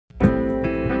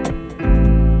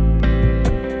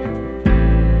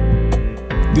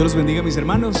Dios los bendiga, mis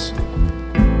hermanos.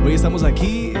 Hoy estamos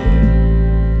aquí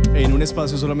en un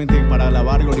espacio solamente para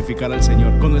alabar y glorificar al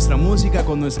Señor, con nuestra música,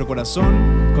 con nuestro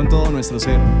corazón, con todo nuestro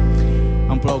ser.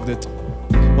 Unplugged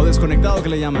o desconectado, que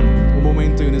le llaman. Un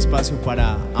momento y un espacio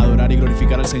para adorar y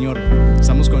glorificar al Señor.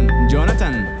 Estamos con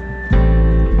Jonathan.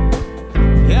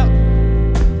 Yeah.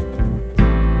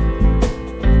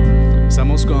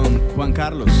 Estamos con Juan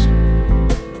Carlos.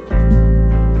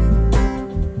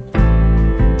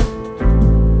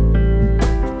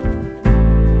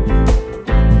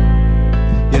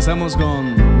 Estamos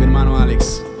con mi hermano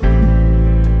Alex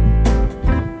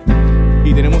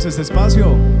y tenemos este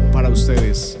espacio para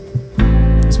ustedes.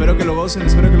 Espero que lo gocen,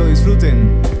 espero que lo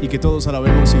disfruten y que todos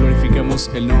alabemos y glorifiquemos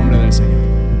el nombre del Señor.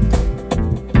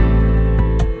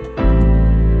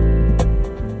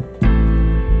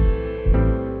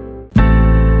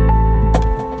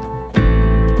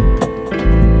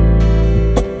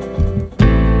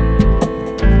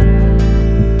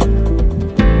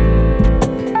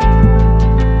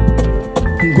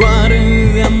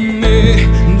 Guárdame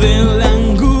de la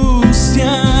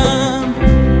angustia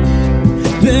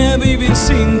de vivir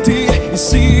sin ti y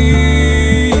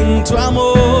sin tu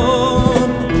amor.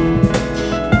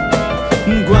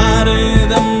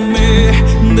 Guárdame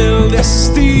del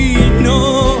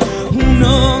destino,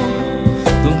 no,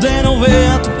 donde no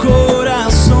vea tu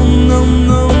corazón, no,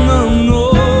 no, no,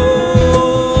 no.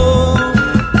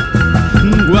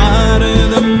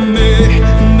 Guárdame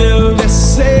del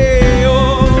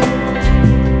deseo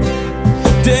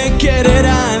de querer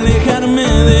alejarme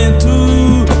de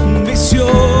tu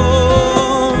visión.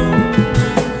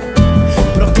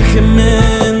 Protégeme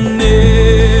en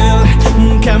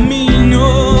el camino,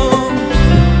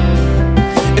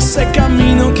 ese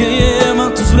camino que lleva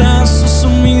a tus brazos, oh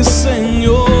mi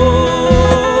Señor.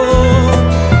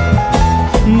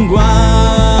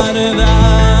 Guárdame,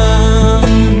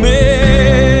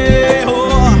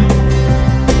 oh,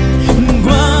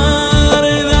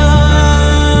 guárdame.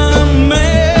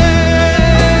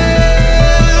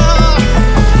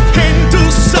 En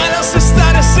tus alas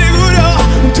estaré seguro,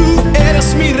 tú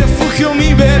eres mi refugio,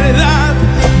 mi verdad.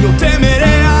 No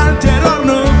temeré al terror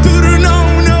nocturno,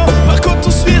 no, bajo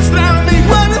tus pies me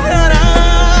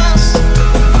guardarás.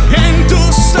 En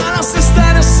tus alas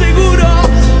estaré seguro,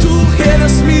 tú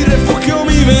eres mi refugio,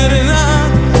 mi verdad.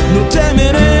 No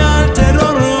temeré al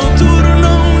terror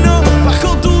nocturno, no,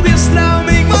 bajo tu diestra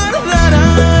me guardarás.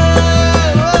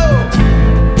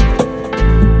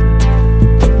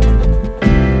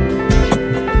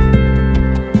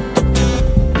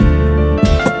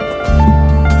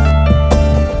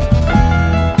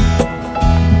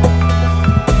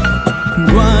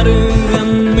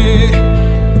 Guárdame,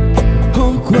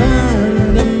 oh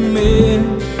guárdame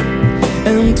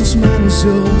en tus manos,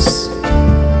 Dios.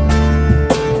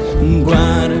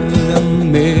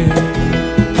 Guárdame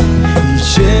y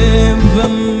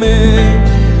llévame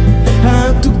a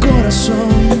tu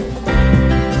corazón.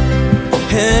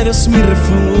 Eres mi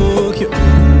refugio,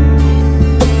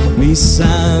 mi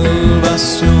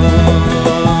salvación.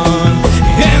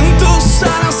 En tus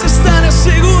alas estaré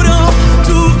seguro,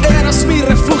 tú eres mi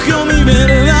refugio, mi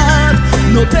verdad.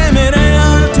 No temeré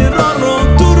al terror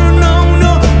nocturno,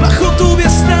 no, bajo tu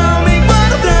diestra me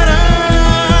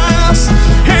guardarás.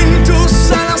 En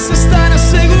tus alas estaré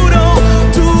seguro,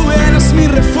 tú eres mi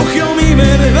refugio, mi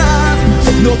verdad.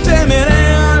 No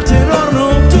temeré al terror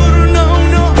nocturno,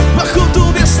 no, bajo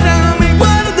tu diestra me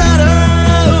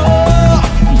guardarás. Oh,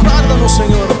 guárdanos,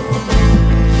 Señor.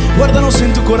 Guárdanos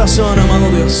en tu corazón, amado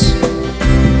Dios.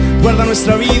 Guarda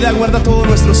nuestra vida, guarda todo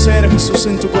nuestro ser, Jesús,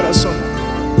 en tu corazón.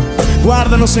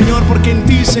 Guárdanos, Señor, porque en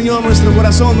ti, Señor, nuestro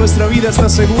corazón, nuestra vida está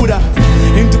segura.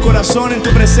 En tu corazón, en tu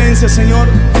presencia, Señor,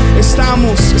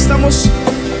 estamos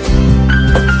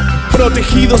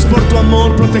protegidos por tu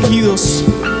amor, protegidos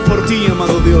por ti,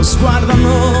 amado Dios.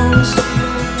 Guárdanos.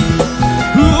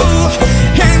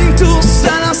 En tus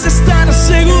alas estaré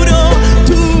seguro,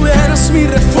 tú eres mi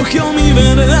refugio, mi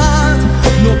verdad.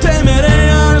 No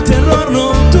temeré al terror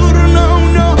nocturno,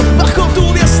 no, bajo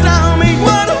tu diestra me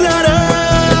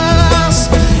guardarás.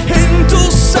 En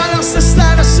tus alas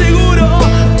estaré seguro,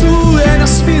 tú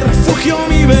eres mi refugio,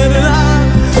 mi verdad.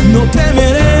 No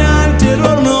temeré al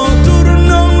terror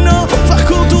nocturno, no,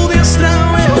 bajo tu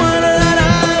diestra me guardarás.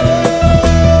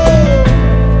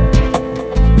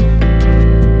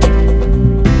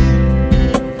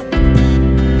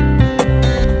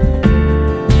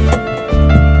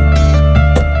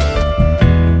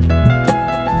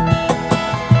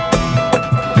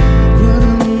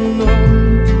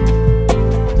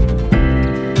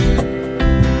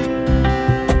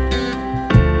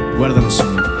 Guárdanos,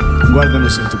 Señor,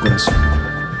 guárdanos en tu corazón.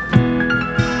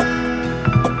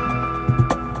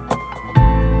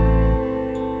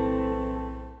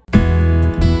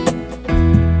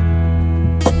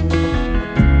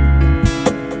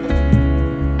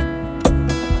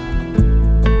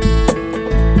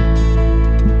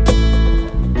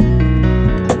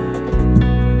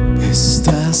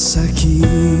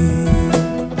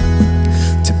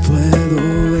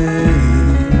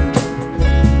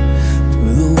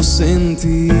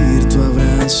 sentir tu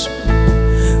abrazo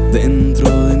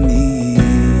dentro de mí.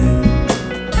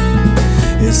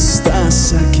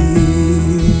 Estás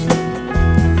aquí,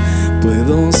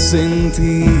 puedo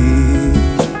sentir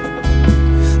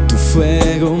tu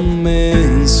fuego me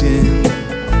enciende,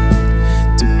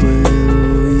 te puedo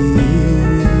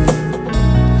oír.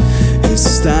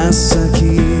 Estás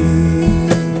aquí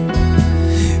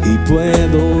y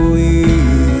puedo oír.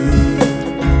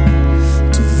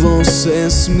 Tu voz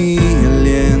es mi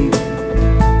aliento,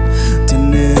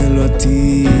 tenerlo a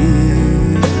ti.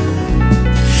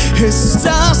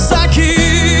 Estás aquí,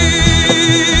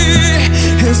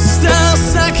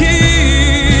 estás aquí.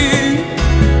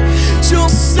 Yo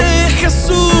sé,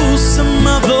 Jesús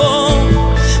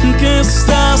amado, que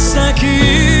estás aquí,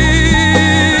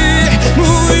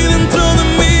 muy dentro de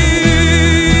mí,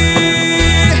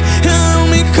 en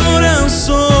mi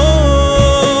corazón.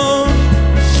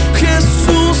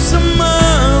 Jesús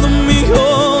amado mío,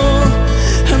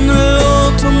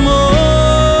 anhelo tu amor.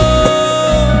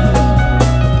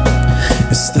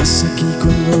 Estás aquí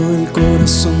cuando el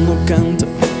corazón no canta.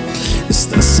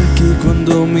 Estás aquí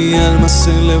cuando mi alma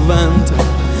se levanta.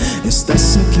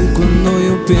 Estás aquí cuando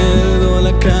yo pierdo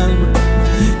la calma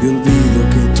y olvido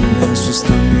que tu brazo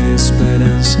está mi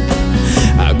esperanza.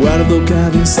 Aguardo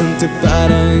cada instante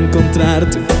para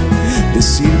encontrarte,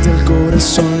 decirte al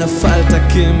corazón la falta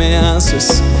que me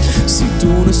haces. Si tú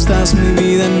no estás, mi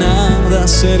vida nada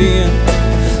sería.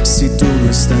 Si tú no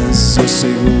estás, yo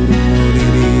seguro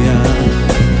moriría.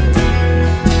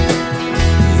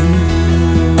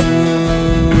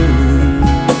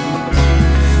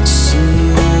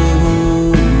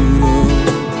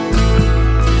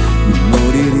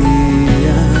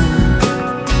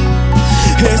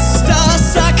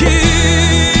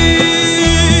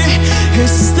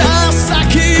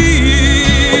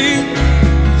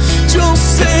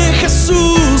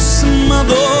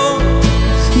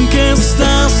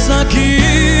 Aquí,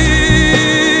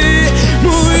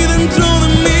 muy dentro de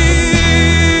mí,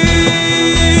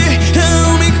 en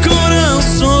mi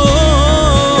corazón.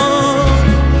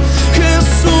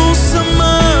 Jesús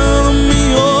amado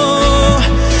mío,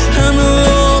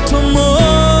 anhelo tu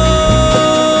amor.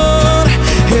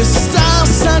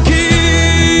 Estás aquí,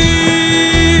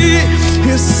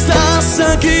 estás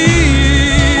aquí.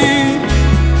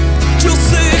 Yo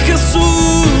sé,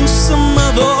 Jesús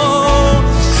amado,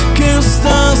 que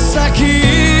estás aquí,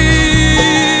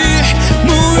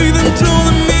 muy dentro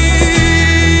de mí,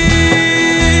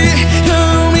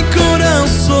 en mi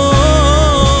corazón.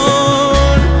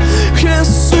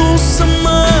 Jesús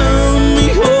amado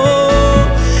mío,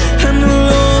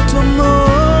 anhelo tu amor.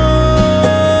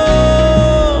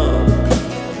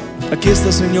 Aquí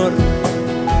está, Señor.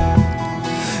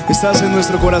 Estás en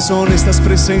nuestro corazón, estás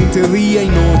presente día y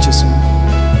noche, Señor.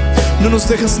 No nos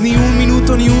dejas ni un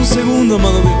minuto ni un segundo,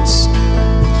 amado Dios.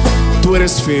 Tú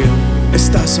eres fiel,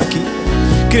 estás aquí.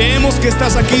 Creemos que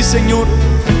estás aquí, Señor.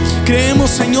 Creemos,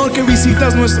 Señor, que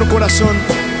visitas nuestro corazón.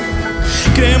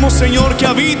 Creemos, Señor, que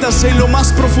habitas en lo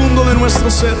más profundo de nuestro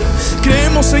ser.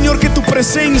 Creemos, Señor, que tu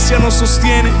presencia nos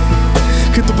sostiene.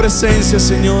 Que tu presencia,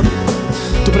 Señor,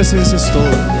 tu presencia es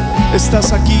todo.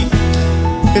 Estás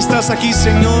aquí,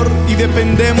 Señor, y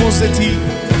dependemos de ti.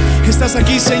 Estás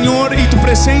aquí, Señor, y tu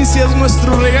presencia es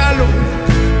nuestro regalo.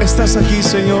 Estás aquí,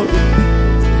 Señor.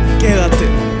 Quédate,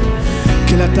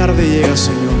 que la tarde llega,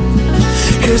 Señor.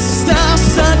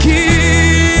 Estás aquí,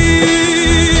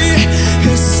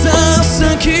 estás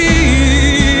aquí.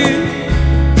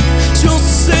 Yo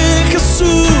sé,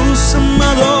 Jesús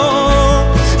amado,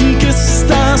 que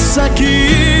estás aquí,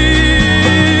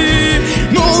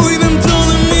 muy dentro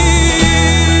de mí,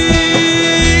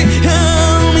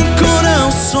 en mi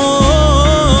corazón.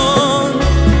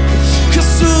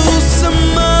 Jesús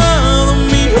amado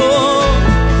mío,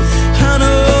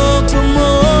 anhelo tu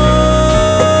amor.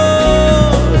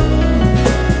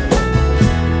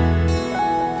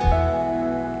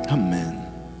 Amén.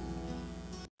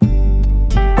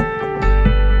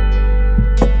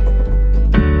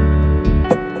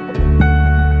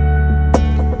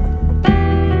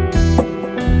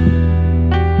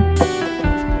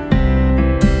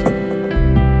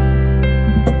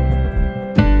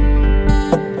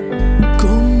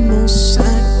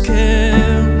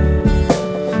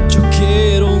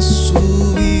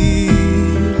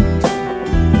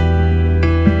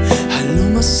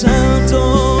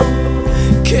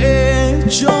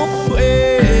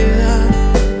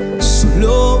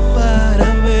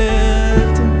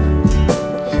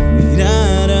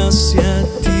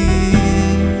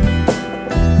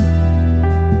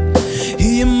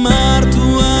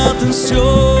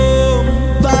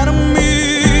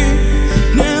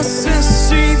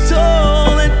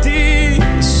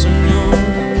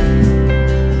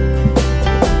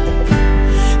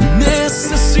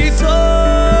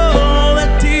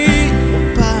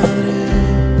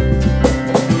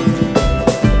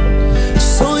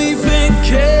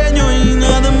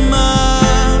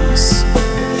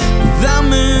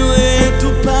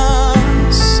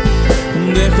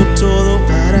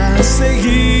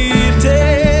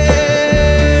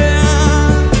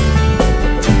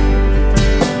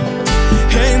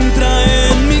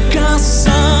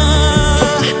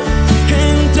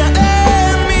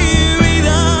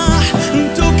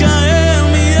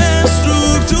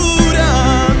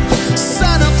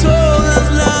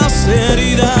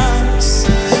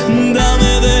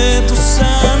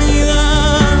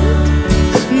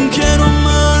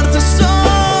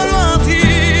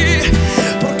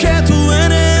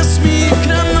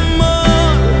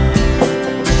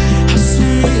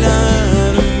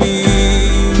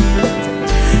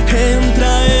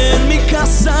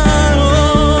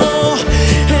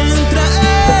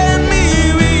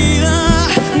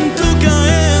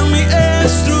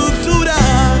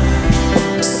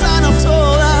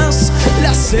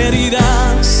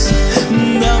 más.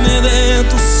 Dame de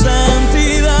tu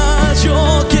santidad.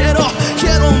 Yo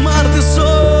quiero amarte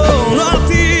solo a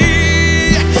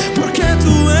ti, porque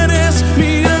tú eres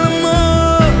mi gran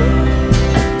amor.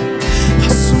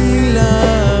 Haz un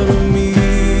milagro en mí.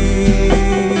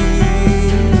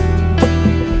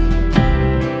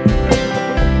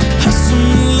 Haz un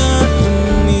milagro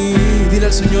en mí. Dile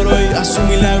al Señor hoy: haz un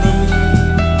milagro en mí.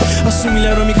 Haz un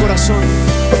milagro en mi corazón.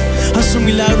 Haz un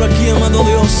milagro aquí, amado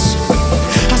Dios.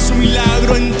 Haz un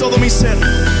milagro en todo mi ser.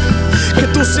 Que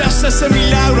tú seas ese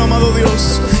milagro, amado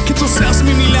Dios. Que tú seas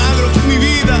mi milagro, mi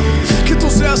vida. Que tú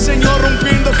seas, Señor,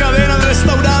 rompiendo cadenas,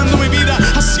 restaurando mi vida,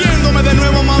 haciéndome de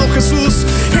nuevo, amado Jesús.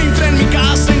 Entra en mi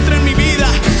casa, entra en mi vida.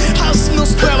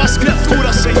 Haznos nuevas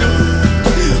criaturas, Señor.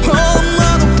 Oh,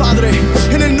 amado Padre,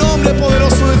 en el nombre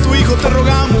poderoso de tu Hijo te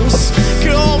rogamos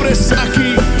que obres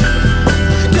aquí,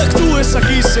 que actúes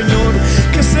aquí, Señor.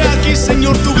 Que sea aquí,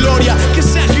 Señor, tu gloria. Que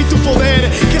sea aquí tu poder.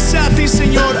 Que sea a ti,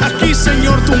 Señor, aquí,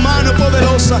 Señor, tu mano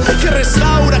poderosa, que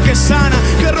restaura, que sana,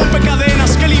 que rompe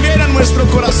cadenas, que libera nuestro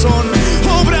corazón.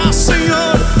 Obra,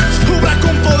 Señor, obra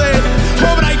con poder.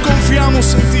 Obra y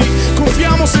confiamos en ti.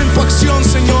 Confiamos en tu acción,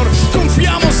 Señor.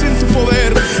 Confiamos en tu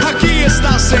poder. Aquí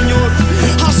está, Señor.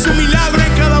 Haz un milagro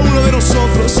en cada uno de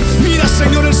nosotros. Mira,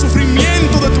 Señor, el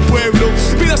sufrimiento de tu pueblo.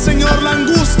 Mira, Señor, la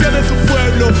angustia de tu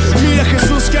pueblo. Mira,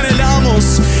 Jesús, que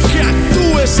anhelamos que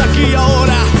actúes aquí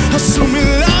ahora. Haz un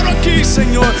milagro aquí,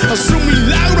 Señor. Haz un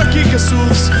milagro aquí,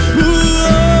 Jesús.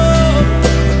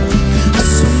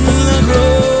 Haz un milagro.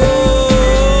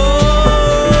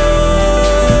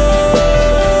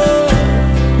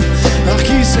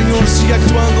 Aquí, Señor, sigue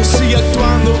actuando, sigue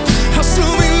actuando. Haz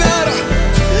un milagro.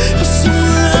 Haz un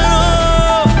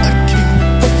milagro aquí.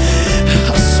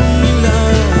 Haz un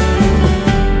milagro.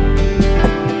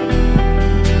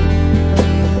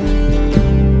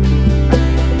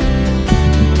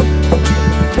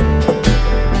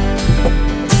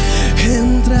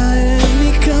 Entra en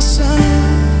mi casa,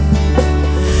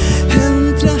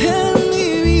 entra en mi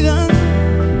vida,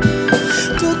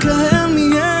 toca en mi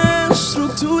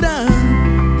estructura,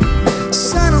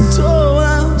 sana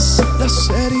todas las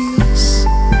heridas.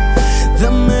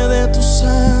 Dame de tu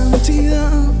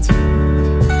santidad.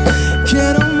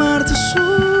 Quiero amarte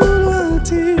solo a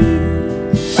ti,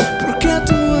 porque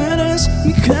tú eres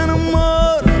mi gran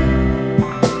amor.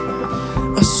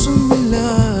 Haz un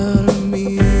milagro en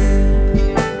mí.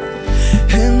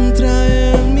 Entra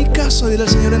en mi casa. Dile al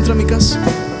Señor: entra en mi casa.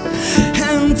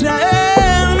 Entra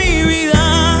en mi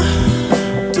vida,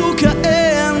 toca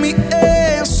en mi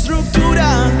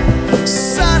estructura,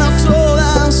 sana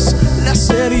todas las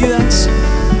heridas.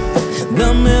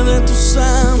 Dame de tu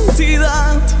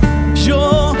santidad.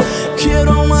 Yo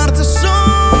quiero amarte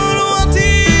solo a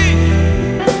ti,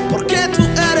 porque tú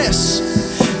eres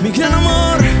mi gran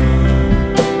amor.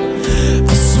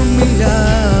 Haz un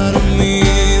milagro en mí.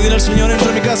 Dile al Señor: entra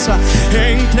en mi casa.